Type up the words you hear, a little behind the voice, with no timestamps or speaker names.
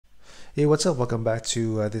Hey, what's up? Welcome back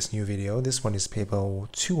to this new video. This one is paper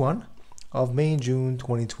 2-1 of May-June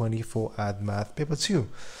 2020 for Add Math paper 2.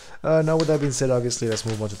 Now with that being said, obviously let's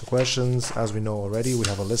move on to the questions. As we know already, we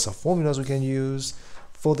have a list of formulas we can use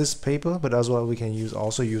for this paper, but as well we can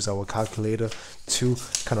also use our calculator to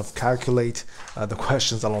kind of calculate the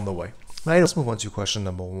questions along the way. Now let's move on to question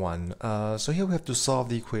number 1. So here we have to solve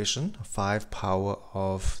the equation 5 power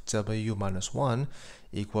of w minus 1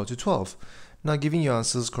 equal to 12. Now giving your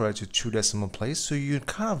answers correct to 2 decimal place, so you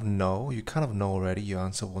kind of know already your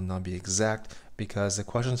answer will not be exact because the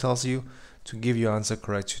question tells you to give your answer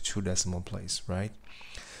correct to 2 decimal place, right?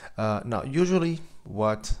 Now usually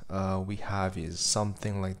what we have is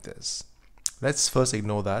something like this. Let's first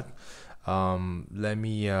ignore that. Let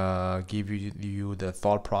me give you the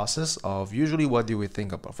thought process of usually what do we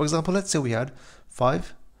think about. For example, let's say we had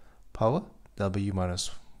 5 power w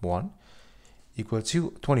minus 1 equal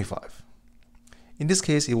to 25. In this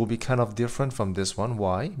case, it will be kind of different from this one.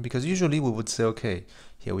 Why? Because usually we would say, okay,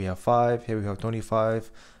 here we have 5, here we have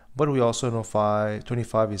 25, but we also know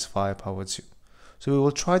 25 is 5 power 2. So we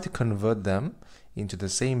will try to convert them into the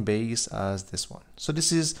same base as this one. So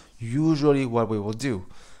this is usually what we will do.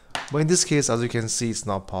 But in this case, as you can see, it's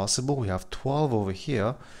not possible. We have 12 over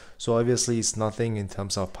here. So obviously it's nothing in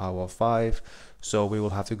terms of power of 5. So we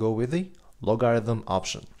will have to go with the logarithm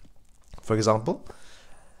option. For example,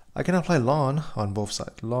 I can apply ln on both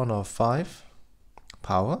sides. Ln of 5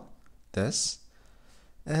 power this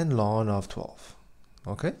and ln of 12.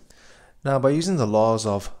 Okay? Now by using the laws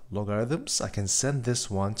of logarithms, I can send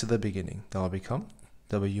this one to the beginning. That will become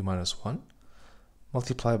w minus 1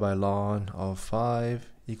 multiplied by ln of 5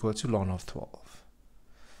 equal to ln of 12.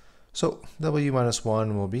 So w minus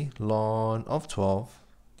 1 will be ln of 12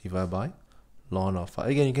 divided by ln of 5.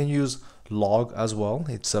 Again, you can use log as well.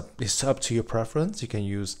 It's up to your preference. You can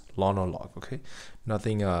use ln or log, okay?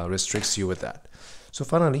 Nothing restricts you with that. So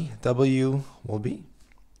finally, w will be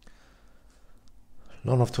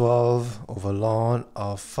ln of 12 over ln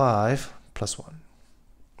of 5 plus 1.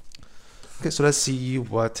 Okay, so let's see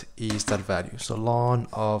what is that value. So ln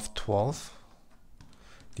of 12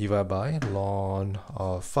 divided by ln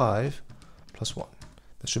of 5 plus 1.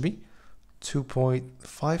 That should be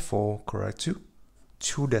 2.54 correct to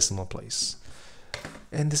 2 decimal place.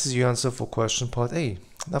 And this is your answer for question part A.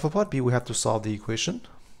 Now for part B, we have to solve the equation.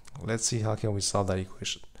 Let's see how can we solve that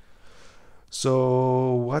equation.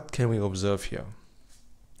 So what can we observe here?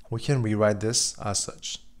 We can rewrite this as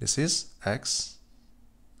such. This is x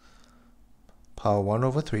power 1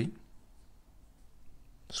 over 3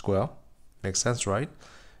 square. Makes sense, right?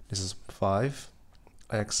 This is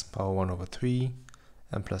 5x power 1 over 3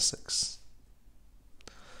 and plus 6.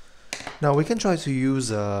 Now we can try to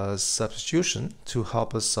use a substitution to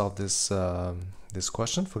help us solve this this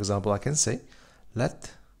question. For example, I can say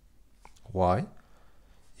let y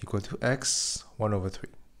equal to x 1 over 3.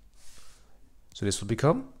 So this will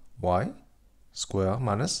become y square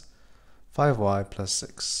minus 5y plus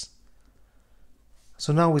 6.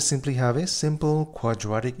 So now we simply have a simple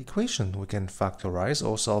quadratic equation. We can factorize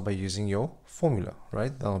or solve by using your formula,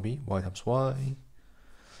 right? That will be y times y.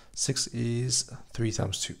 6 is 3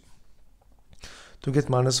 times 2. To get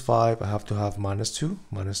minus 5, I have to have minus 2,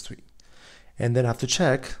 minus 3. And then I have to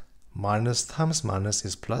check minus times minus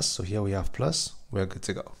is plus. So here we have plus. We're good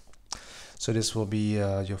to go. So this will be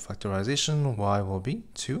your factorization. Y will be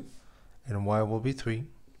 2 and y will be 3.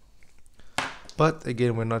 But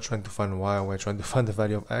again, we're not trying to find y. We're trying to find the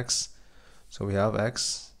value of x. So we have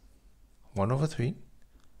x 1 over 3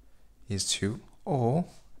 is 2, or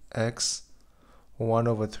x 1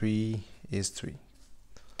 over 3 is 3.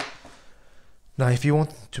 Now, if you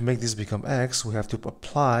want to make this become x, we have to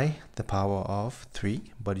apply the power of 3,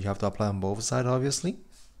 but you have to apply on both sides, obviously,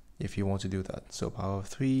 if you want to do that. So power of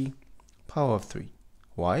 3, power of 3.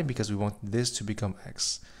 Why? Because we want this to become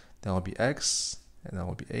x. That will be x, and that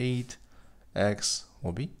will be 8. X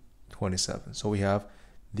will be 27. So we have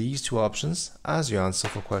these two options as your answer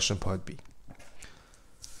for question part B.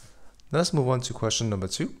 Let's move on to question number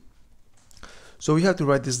 2. So we have to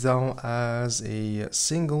write this down as a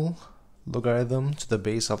single logarithm to the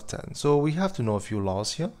base of 10. So we have to know a few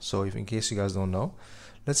laws here. So if in case you guys don't know,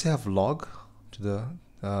 let's say I have log to the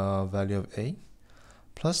value of a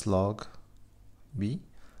plus log b.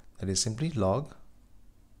 That is simply log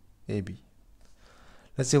ab.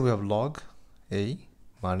 Let's say we have log a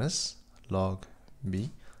minus log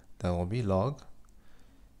b. That will be log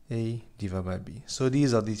a divided by b. So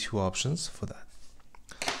these are the two options for that.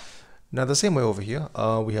 Now the same way over here,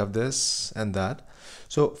 we have this and that.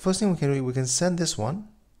 So first thing we can do, we can send this one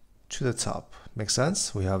to the top. Makes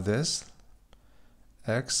sense? We have this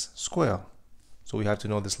x squared. So we have to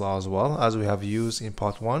know this law as well, as we have used in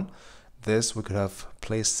part 1. This, we could have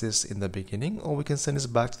placed this in the beginning, or we can send this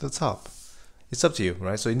back to the top. It's up to you,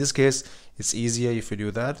 right? So in this case, it's easier if you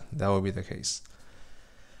do that. That will be the case.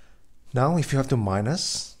 Now, if you have to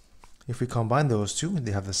minus, if we combine those two,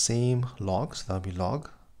 they have the same log, so that will be log.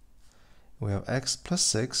 We have x plus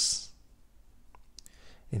 6.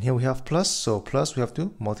 And here we have plus, so plus we have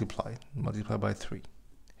to multiply by 3.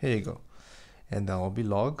 Here you go. And that will be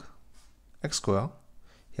log x squared.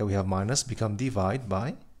 Here we have minus, become divide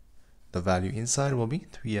by, the value inside will be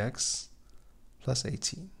 3x plus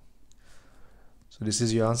 18. So this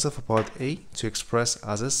is your answer for part A, to express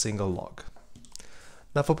as a single log.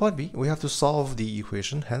 Now for part B, we have to solve the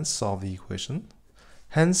equation, hence solve the equation.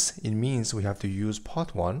 Hence, it means we have to use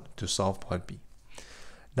part 1 to solve part B.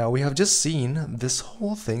 Now we have just seen this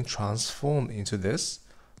whole thing transformed into this.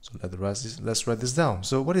 So let's write this down.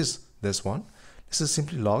 So what is this one? This is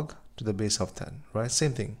simply log to the base of 10, right?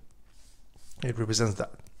 Same thing. It represents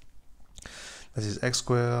that. That is x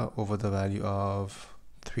squared over the value of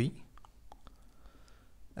 3.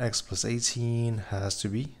 X plus 18 has to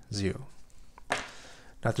be 0.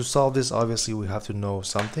 Now to solve this, obviously we have to know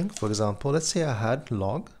something. For example, let's say I had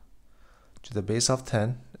log to the base of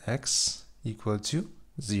 10 x equal to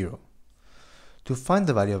 0. To find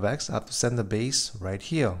the value of x, I have to send the base right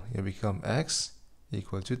here. It will become x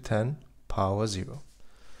equal to 10 power 0.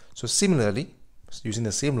 So similarly, using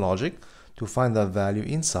the same logic, to find the value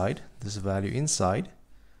inside, this value inside,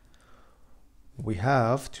 we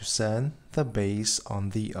have to send the base on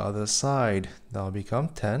the other side. That will become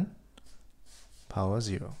 10 power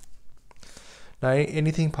 0. Now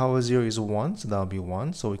anything power 0 is 1, so that will be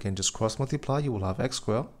 1. So we can just cross multiply. You will have x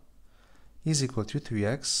squared is equal to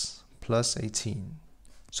 3x plus 18.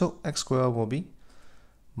 So x squared will be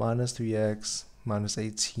minus 3x minus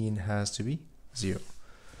 18 has to be 0.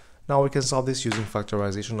 Now we can solve this using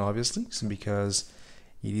factorization, obviously, because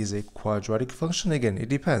it is a quadratic function. Again, it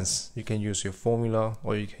depends. You can use your formula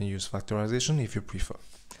or you can use factorization if you prefer.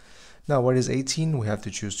 Now, what is 18? We have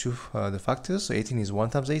to choose the factors. So 18 is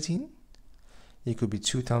 1 times 18. It could be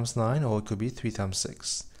 2 times 9, or it could be 3 times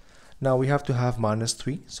 6. Now, we have to have minus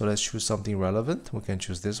 3. So let's choose something relevant. We can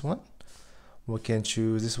choose this one. We can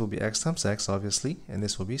choose, this will be x times x, obviously, and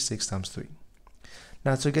this will be 6 times 3.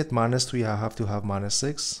 Now, to get minus 3, I have to have minus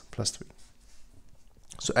 6 plus 3.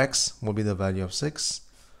 So x will be the value of 6,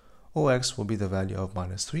 or x will be the value of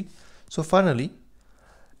minus 3. So finally,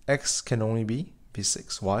 x can only be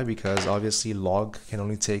 6. Why? Because obviously log can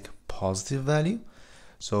only take positive value.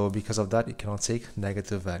 So because of that, it cannot take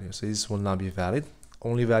negative value. So this will not be valid.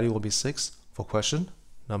 Only value will be 6 for question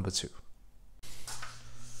number 2.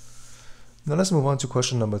 Now let's move on to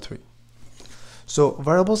question number 3. So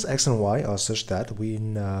variables x and y are such that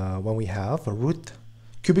when we have a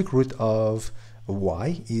cubic root of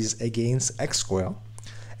y is against x squared,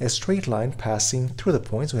 a straight line passing through the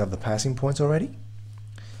points, we have the passing points already,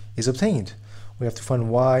 is obtained. We have to find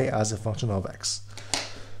y as a function of x.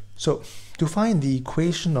 So to find the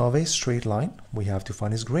equation of a straight line, we have to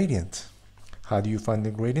find its gradient. How do you find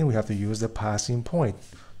the gradient? We have to use the passing point.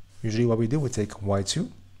 Usually what we do, we take y2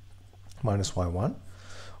 minus y1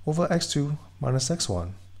 over x2 minus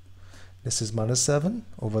x1. This is minus 7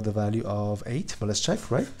 over the value of 8. But let's check,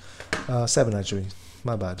 right? 7 actually.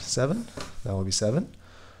 My bad. 7. That will be 7.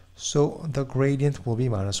 So the gradient will be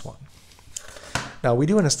minus 1. Now we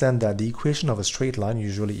do understand that the equation of a straight line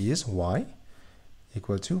usually is y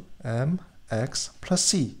equal to mx plus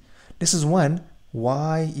c. This is when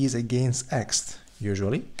y is against x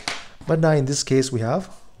usually. But now in this case we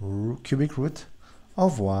have cubic root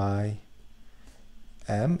of y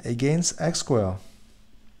m against x squared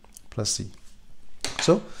plus c.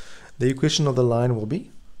 So the equation of the line will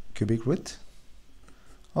be cubic root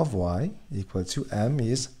of y equal to m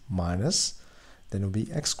is minus, then it will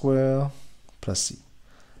be x squared plus c.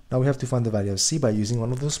 Now we have to find the value of c by using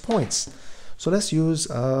one of those points. So let's use,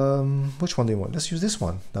 which one do you want? Let's use this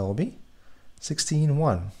one. That will be 16,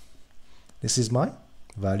 1. This is my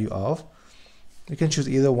value of, you can choose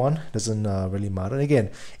either one, doesn't really matter.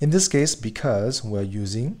 Again, in this case, because we're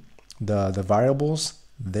using the variables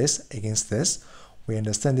this against this, we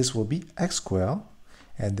understand this will be x squared,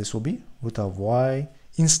 and this will be root of y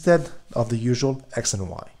instead of the usual x and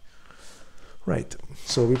y. Right,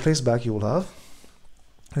 so replace back, you will have,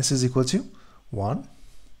 this is equal to 1.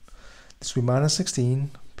 This will be minus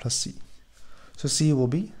 16 plus c. So c will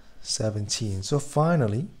be 17. So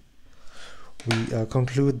finally, we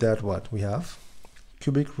conclude that what? We have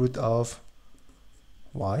cubic root of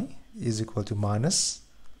y is equal to minus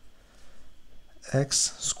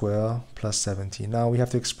x squared plus 17. Now we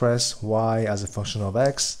have to express y as a function of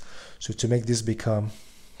x. So to make this become,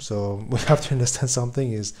 so we have to understand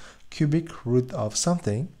something is cubic root of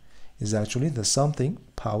something is actually the something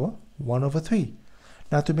power 1 over 3.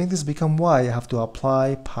 Now to make this become y, I have to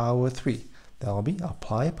apply power 3. That will be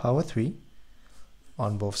apply power 3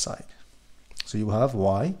 on both sides. So you have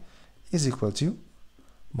y is equal to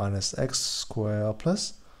minus x squared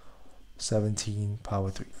plus 17 power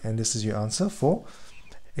 3. And this is your answer for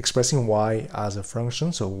expressing y as a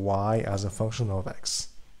function, so y as a function of x.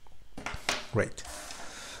 Great.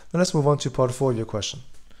 Now let's move on to part 4 of your question.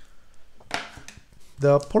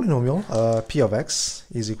 The polynomial p of x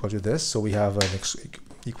is equal to this, so we have an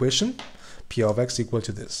equation p of x equal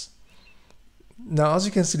to this. Now as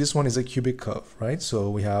you can see, this one is a cubic curve, right? So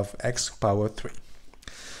we have x power 3.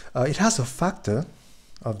 It has a factor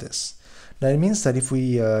of this. Now it means that if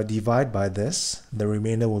we divide by this, the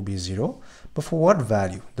remainder will be 0. But for what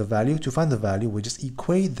value? The value, to find the value, we just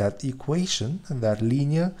equate that equation, that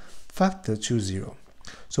linear factor to 0.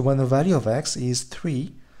 So when the value of x is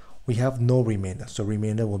 3, we have no remainder. So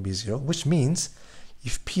remainder will be 0, which means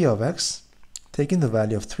if p of x, taking the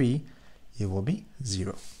value of 3, it will be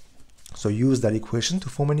 0. So use that equation to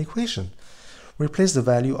form an equation. Replace the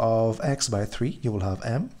value of x by 3, you will have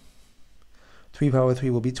m. 3 power 3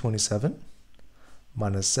 will be 27,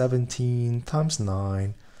 minus 17 times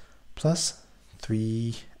 9, plus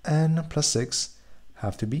 3n plus 6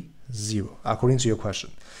 have to be 0, according to your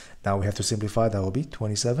question. Now we have to simplify, that will be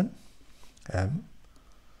 27m.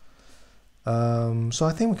 So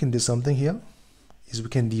I think we can do something here, is we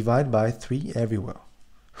can divide by 3 everywhere,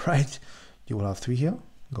 right? You will have 3 here,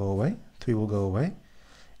 go away, 3 will go away,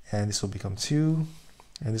 and this will become 2,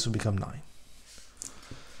 and this will become 9.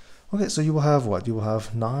 Okay, so you will have what? You will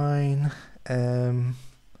have 9m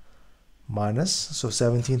minus, so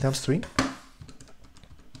 17 times 3,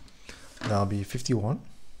 that'll be 51,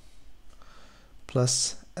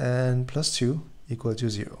 plus n plus 2 equal to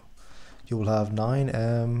 0. You will have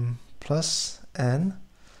 9m plus n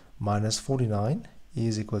minus 49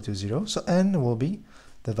 is equal to 0. So n will be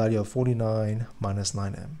the value of 49 minus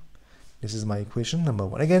 9m. This is my equation number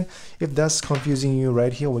 1. Again, if that's confusing you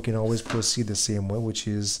right here, we can always proceed the same way, which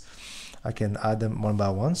is I can add them one by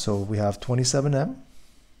one. So we have 27m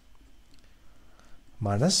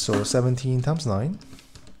minus, so 17 times 9,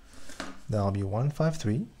 that'll be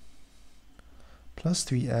 153 plus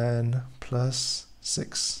 3n plus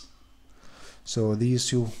 6. So these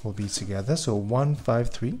two will be together. So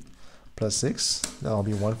 153 plus 6, that'll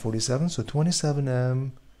be 147. So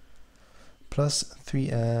 27m plus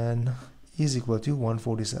 3n is equal to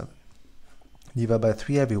 147. Divide by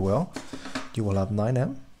 3 everywhere, you will have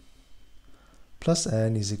 9m plus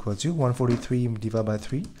n is equal to 143 divided by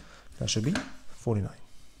 3, that should be 49.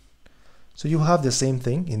 So you have the same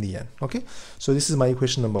thing in the end. Okay, so this is my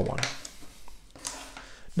equation number 1.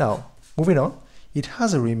 Now moving on, it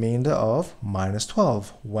has a remainder of minus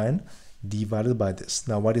 12 when divided by this.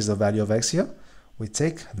 Now what is the value of x here? We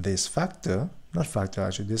take this factor, not factor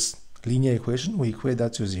actually, this linear equation, we equate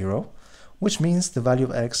that to 0, which means the value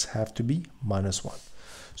of x have to be minus 1.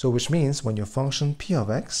 So which means when your function p of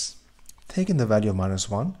x, taking the value of minus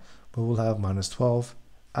 1, we will have minus 12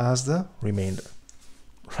 as the remainder.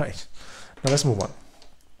 Right, now let's move on.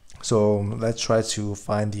 So let's try to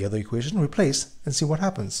find the other equation, replace, and see what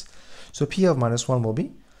happens. So p of minus 1 will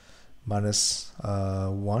be minus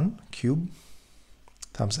 1 cubed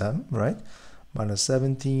times m, right? Minus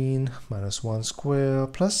 17 minus 1 square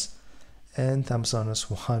plus n times minus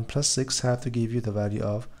 1 plus 6 have to give you the value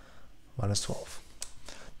of minus 12.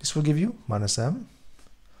 This will give you minus m,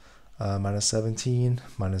 minus 17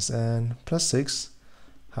 minus n plus 6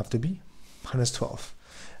 have to be minus 12.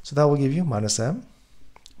 So that will give you minus m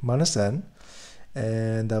minus n,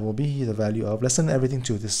 and that will be the value of, let's send everything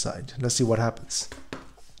to this side. Let's see what happens.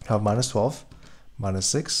 You have minus 12 minus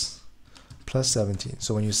 6 plus 17.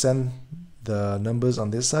 So when you send the numbers on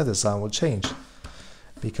this side, the sign will change,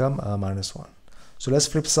 become minus 1. So let's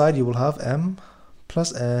flip side, you will have m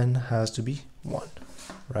plus n has to be 1,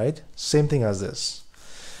 right? Same thing as this.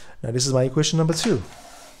 Now this is my equation number 2.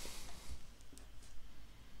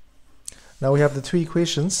 Now we have the 3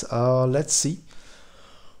 equations. Let's see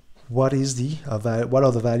what is the what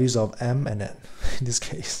are the values of m and n in this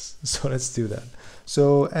case. So let's do that.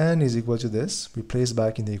 So n is equal to this. We place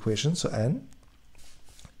back in the equation. So n,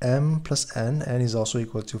 m plus n is also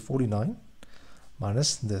equal to 49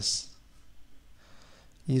 minus this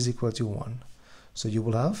is equal to 1. So you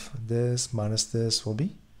will have this minus this will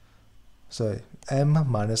be, sorry, m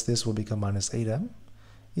minus this will become minus 8m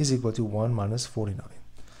is equal to 1 minus 49.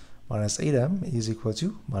 Minus 8m is equal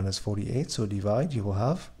to minus 48. So divide, you will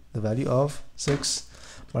have the value of 6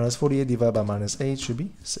 Minus 48 divided by minus 8 should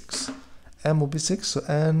be 6. M will be 6, so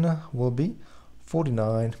N will be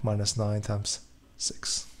 49 minus 9 times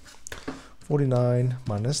 6. 49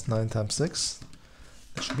 minus 9 times 6,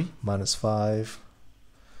 that should be minus 5.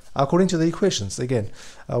 According to the equations, again,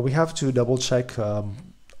 we have to double check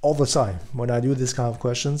all the time. When I do this kind of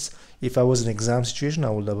questions, if I was in an exam situation, I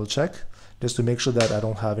will double check just to make sure that I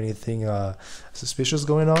don't have anything suspicious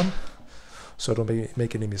going on, so I don't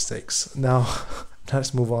make any mistakes. Now,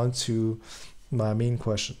 let's move on to my main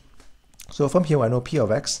question. So from here, I know P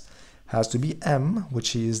of x has to be m,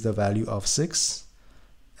 which is the value of 6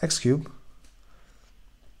 x cubed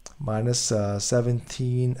minus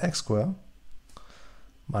 17x squared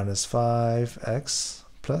minus 5x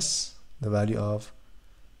plus the value of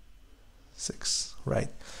 6, right?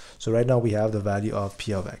 So right now we have the value of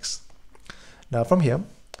P of x. Now from here,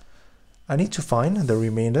 I need to find the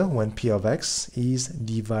remainder when P of x is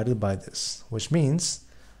divided by this, which means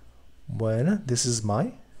when this is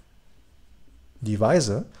my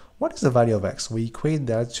divisor, what is the value of x? We equate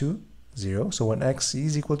that to 0. So when x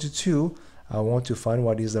is equal to 2, I want to find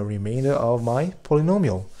what is the remainder of my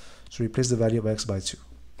polynomial. So replace the value of x by 2.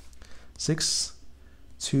 6,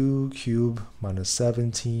 2 cubed minus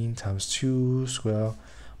 17 times 2 square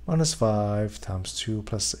minus 5 times 2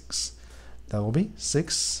 plus 6. That will be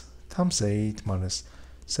 6 times 8 minus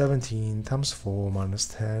 17 times 4 minus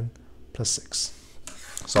 10 plus 6.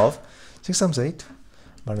 Solve. 6 times 8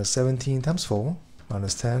 minus 17 times 4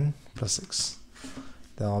 minus 10 plus 6.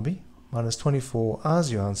 That will be minus 24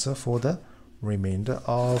 as your answer for the remainder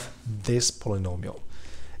of this polynomial.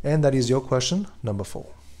 And that is your question number 4.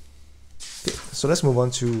 Okay, so let's move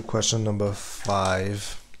on to question number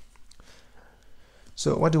 5.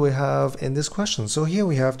 So what do we have in this question? So here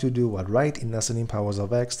we have to do what? Write in ascending powers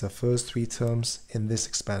of x the first 3 terms in this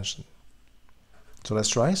expansion. So let's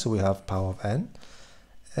try. So we have power of n.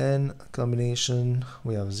 And combination,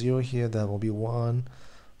 we have 0 here, that will be 1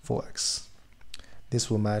 for x. This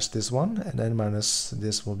will match this one, and then minus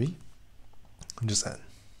this will be just n.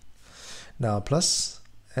 Now plus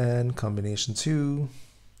n combination 2,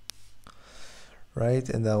 right?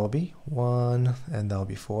 And that will be 1, and that will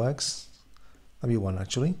be 4x. That'll be 1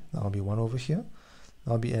 actually. That'll be 1 over here.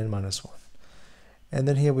 That'll be n minus 1. And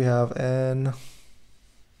then here we have n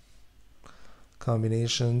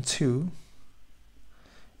combination 2.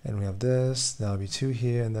 And we have this, that'll be 2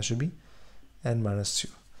 here, and that should be n minus 2.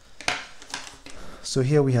 So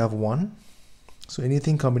here we have 1. So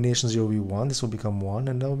anything combination 0 will be 1. This will become 1,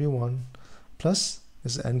 and that will be 1. Plus,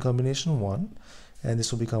 this is n combination 1, and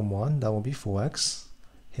this will become 1. That will be 4x.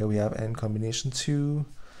 Here we have n combination 2.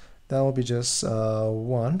 That will be just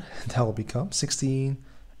 1. That will become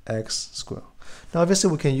 16x squared. Now, obviously,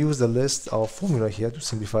 we can use the list of formula here to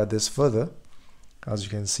simplify this further. As you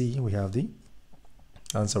can see, we have the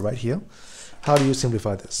answer right here. How do you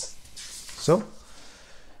simplify this? So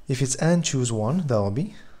if it's n, choose 1. That will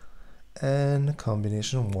be n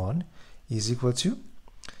combination 1 is equal to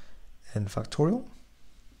n factorial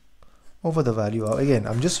over the value of, again,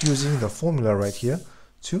 I'm just using the formula right here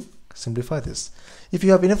to simplify this. If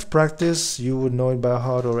you have enough practice, you would know it by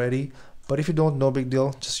heart already, but if you don't, no big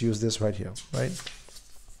deal, just use this right here, right?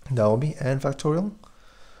 That will be n factorial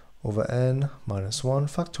over n minus 1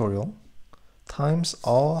 factorial times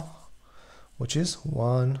r, which is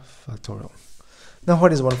 1 factorial. Now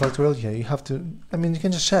what is 1 factorial? Here you have to, I mean, you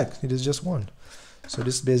can just check, it is just 1. So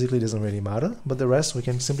this basically doesn't really matter, but the rest we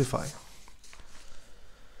can simplify.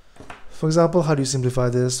 For example, how do you simplify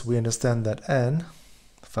this? We understand that n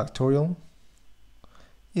factorial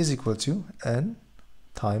is equal to n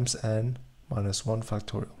times n minus 1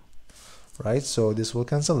 factorial, right? So this will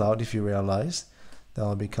cancel out if you realize. That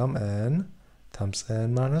will become n times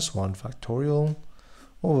n minus 1 factorial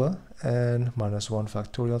over n minus 1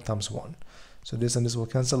 factorial times 1. So this and this will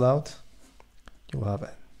cancel out. You will have n.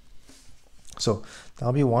 So that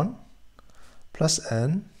will be 1 plus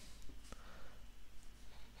n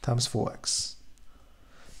times 4x.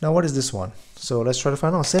 Now what is this one? So let's try to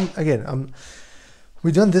find out. Same again,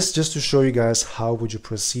 we've done this just to show you guys how would you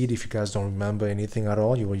proceed if you guys don't remember anything at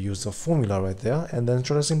all. You will use the formula right there and then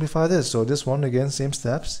try to simplify this. So this one, again, same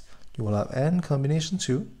steps. You will have n combination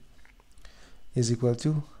 2 is equal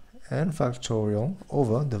to n factorial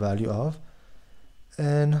over the value of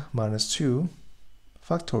n minus 2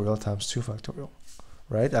 factorial times 2 factorial,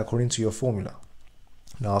 right? According to your formula.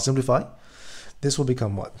 Now I'll simplify. This will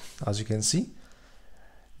become what? As you can see,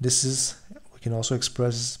 this is, we can also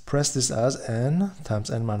express this as n times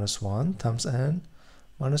n minus 1 times n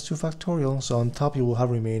minus 2 factorial. So on top you will have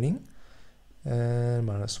remaining n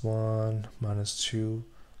minus 1 minus 2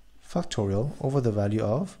 factorial over the value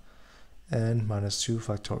of n minus 2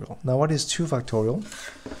 factorial. Now what is 2 factorial?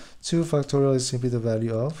 2 factorial is simply the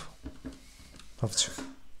value of 2,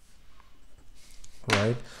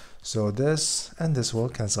 right? So this and this will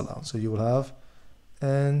cancel out. So you will have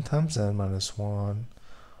n times n minus 1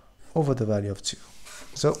 over the value of 2.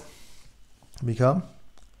 So become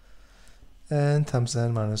n times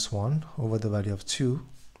n minus 1 over the value of 2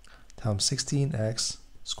 times 16x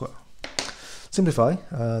squared. Simplify,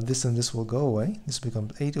 this and this will go away. This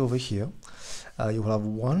becomes 8 over here. You will have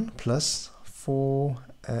 1 plus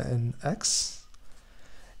 4nx.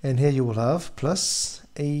 And here you will have plus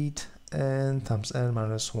 8n times n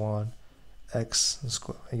minus 1 x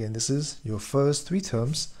squared. Again, this is your first 3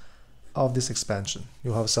 terms of this expansion.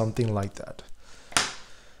 You'll have something like that.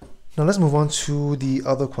 Now let's move on to the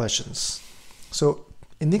other questions. So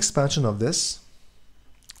in the expansion of this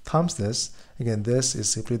times this, again, this is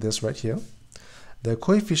simply this right here. The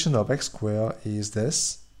coefficient of x squared is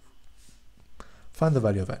this. Find the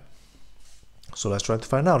value of n. So let's try to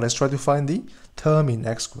find out. Let's try to find the term in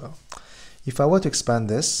x squared. If I were to expand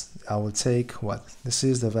this, I will take what? This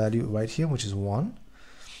is the value right here, which is 1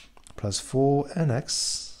 plus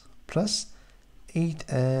 4nx plus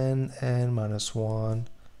 8n n minus 1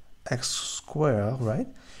 x squared, right?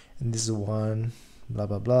 And this is 1, blah,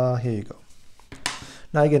 blah, blah. Here you go.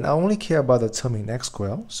 Now again, I only care about the term in x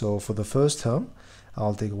squared. So for the first term,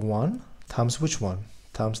 I'll take 1 times which one?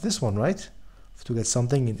 Times this one, right? To get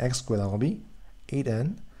something in x squared, that will be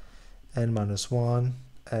 8n n minus 1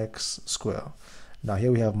 x squared. Now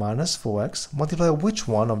here we have minus 4x. Multiply which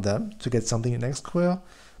one of them to get something in x squared?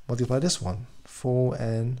 Multiply this one,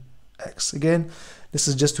 4n x. Again, this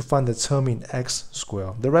is just to find the term in x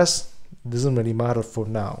squared. The rest doesn't really matter for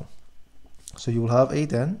now. So you will have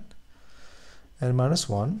 8n n minus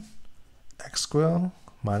 1 x squared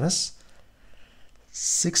minus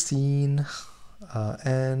 16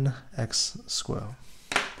 n x squared.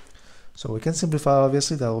 So we can simplify,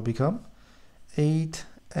 obviously. That will become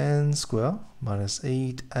 8n squared minus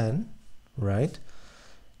 8n, right?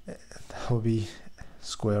 That will be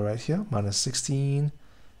square right here, minus 16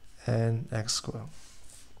 n x squared.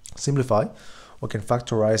 Simplify. We can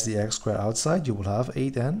factorize the x squared outside. You will have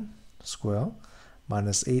 8n squared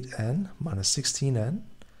minus 8n minus 16n,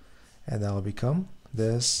 and that will become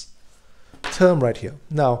this term right here.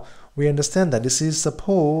 Now, we understand that this is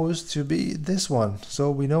supposed to be this one. So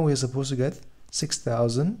we know we're supposed to get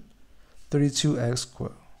 6032x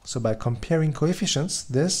squared. So by comparing coefficients,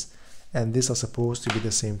 this and this are supposed to be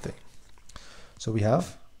the same thing. So we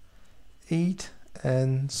have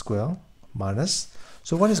 8n squared minus,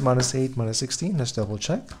 so what is minus 8 minus 16? Let's double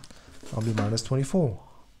check. That'll be minus 24.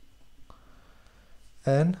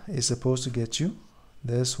 N is supposed to get you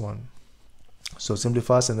this one. So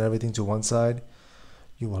simplify, send everything to one side.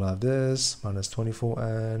 You will have this minus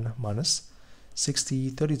 24n minus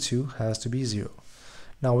 6032 has to be 0.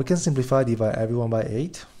 Now we can simplify, divide everyone by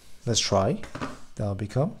 8. Let's try. That will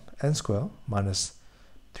become n squared minus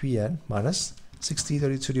 3n minus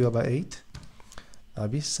 6032 divided by 8. That will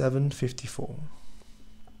be 754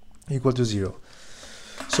 equal to 0.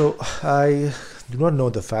 So I do not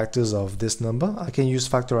know the factors of this number. I can use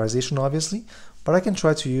factorization, obviously, but I can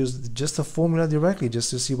try to use just a formula directly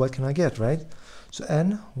just to see what can I get, right? So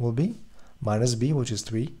n will be minus b, which is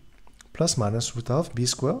 3, plus minus root of b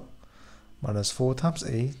squared minus 4 times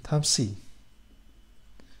a times c.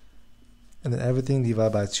 And then everything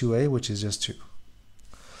divided by 2a, which is just 2.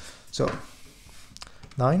 So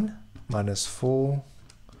 9 minus 4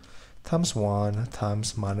 times 1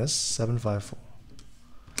 times minus 754.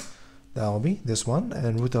 That will be this one,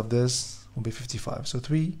 and root of this will be 55. So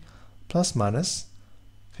 3 plus minus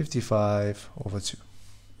 55 over 2.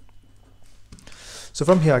 So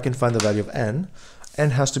from here I can find the value of n. N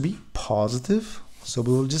has to be positive, so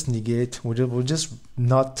we will just negate, we'll just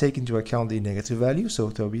not take into account the negative value. So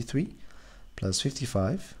there will be 3 plus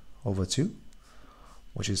 55 over 2,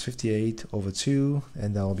 which is 58 over 2,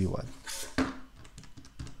 and that will be what?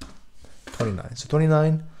 29. So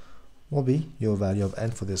 29 will be your value of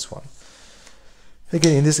n for this one.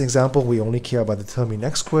 Again, in this example, we only care about the term in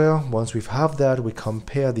x squared. Once we have that, we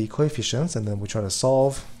compare the coefficients, and then we try to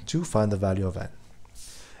solve to find the value of n.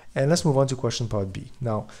 And let's move on to question part B.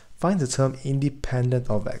 Now, find the term independent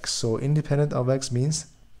of x. So independent of x means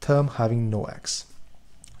term having no x.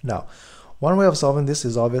 Now, one way of solving this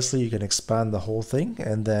is obviously you can expand the whole thing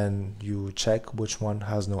and then you check which one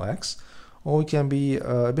has no x. Or we can be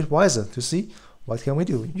a bit wiser to see what can we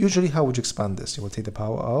do. Usually, how would you expand this? You will take the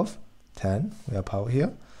power of 10, we have power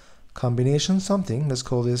here, combination something, let's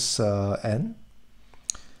call this n,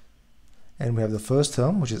 and we have the first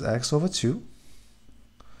term, which is x over 2,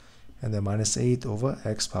 and then minus 8 over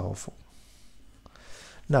x power 4.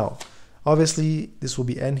 Now, obviously, this will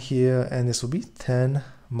be n here, and this will be 10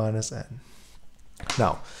 minus n.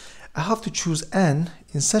 Now, I have to choose n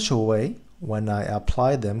in such a way when I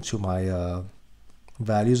apply them to my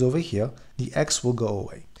values over here, the x will go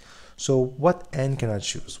away. So what n can I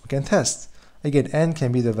choose? We can test. Again, n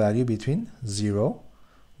can be the value between 0,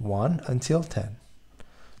 1 until 10.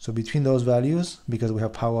 So between those values, because we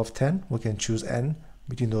have power of 10, we can choose n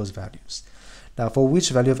between those values. Now for which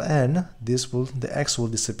value of n, the x will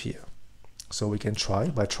disappear. So we can try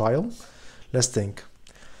by trial. Let's think.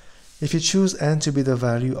 If you choose n to be the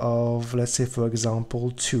value of, let's say for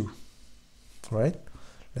example, 2, right?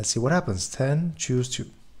 Let's see what happens. 10, choose 2.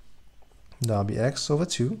 That'll be x over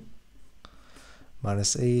 2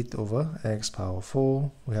 minus 8 over x power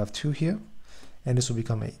 4. We have 2 here, and this will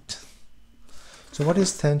become 8. So what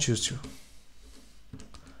is 10 choose 2?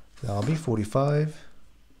 That'll be 45.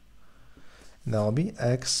 That'll be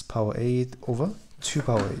x power 8 over 2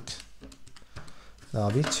 power 8.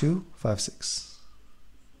 That'll be 2, 5, 6.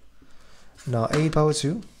 Now 8 power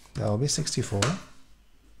 2, that'll be 64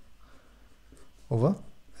 over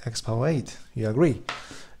x power 8. You agree?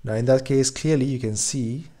 Now in that case, clearly you can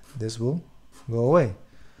see this will go away.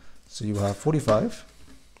 So you have 45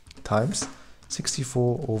 times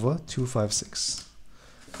 64 over 256.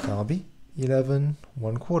 That'll be 11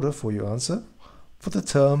 1/4 for your answer for the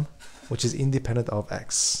term which is independent of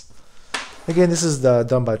x. Again, this is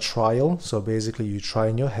done by trial. So basically you try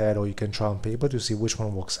in your head, or you can try on paper to see which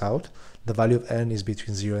one works out. The value of n is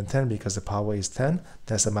between 0 and 10 because the power is 10.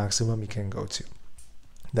 That's the maximum you can go to.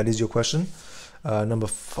 That is your question. Number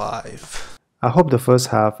 5. I hope the first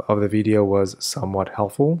half of the video was somewhat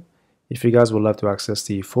helpful. If you guys would love to access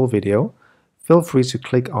the full video, feel free to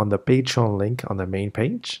click on the Patreon link on the main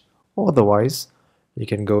page. Or otherwise, you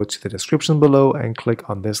can go to the description below and click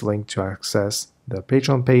on this link to access the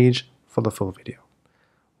Patreon page for the full video.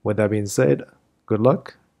 With that being said, good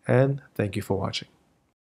luck and thank you for watching.